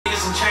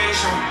some change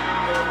on me.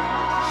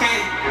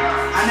 Hey,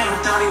 I never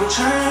thought he would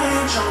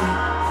change on me.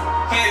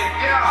 Hey,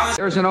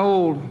 there's an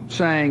old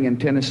saying in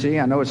Tennessee,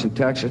 I know it's in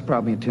Texas,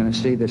 probably in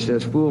Tennessee, that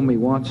says, fool me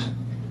once,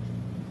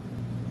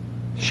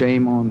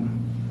 shame on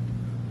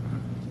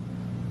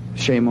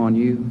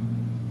you.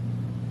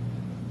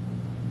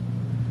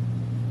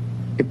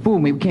 If fool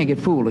me, we can't get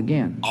fooled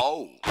again.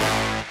 Oh.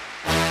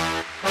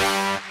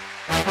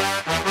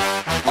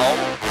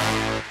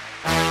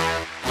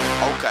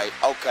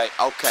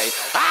 Okay.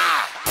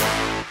 Ah!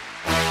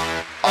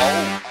 Oh.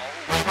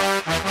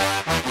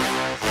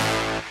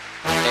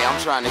 Hey, I'm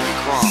trying to get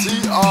crunk.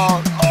 C-R-U-E.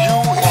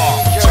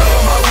 Tell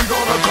them how we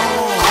gonna go.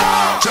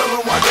 Tell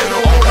them why they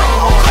don't hold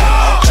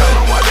on. Tell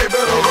them why they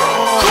better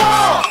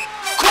run.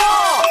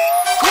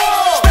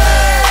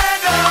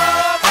 Stand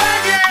up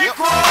and get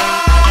crunk.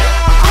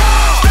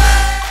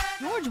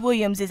 George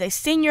Williams is a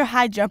senior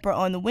high jumper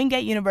on the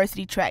Wingate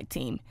University track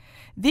team.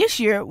 This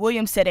year,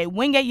 Williams set a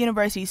Wingate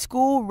University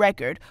school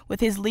record with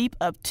his leap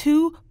of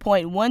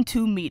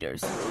 2.12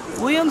 meters.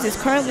 Williams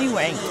is currently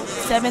ranked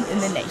 7th in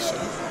the nation.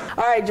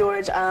 All right,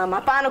 George,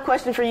 my final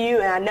question for you,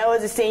 and I know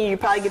as a senior you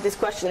probably get this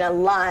question a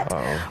lot,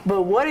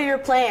 but what are your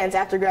plans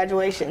after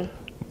graduation?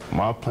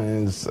 My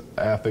plans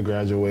after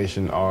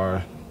graduation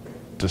are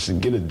just to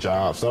get a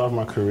job, start off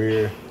my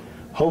career,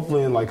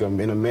 hopefully in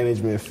in a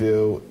management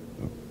field,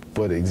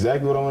 but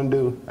exactly what I want to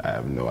do, I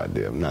have no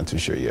idea. I'm not too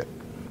sure yet.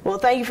 Well,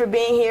 thank you for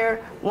being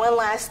here. One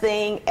last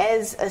thing,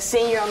 as a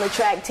senior on the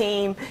track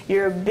team,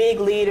 you're a big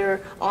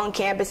leader on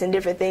campus and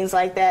different things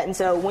like that. And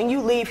so when you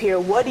leave here,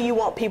 what do you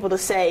want people to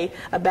say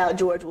about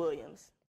George Williams?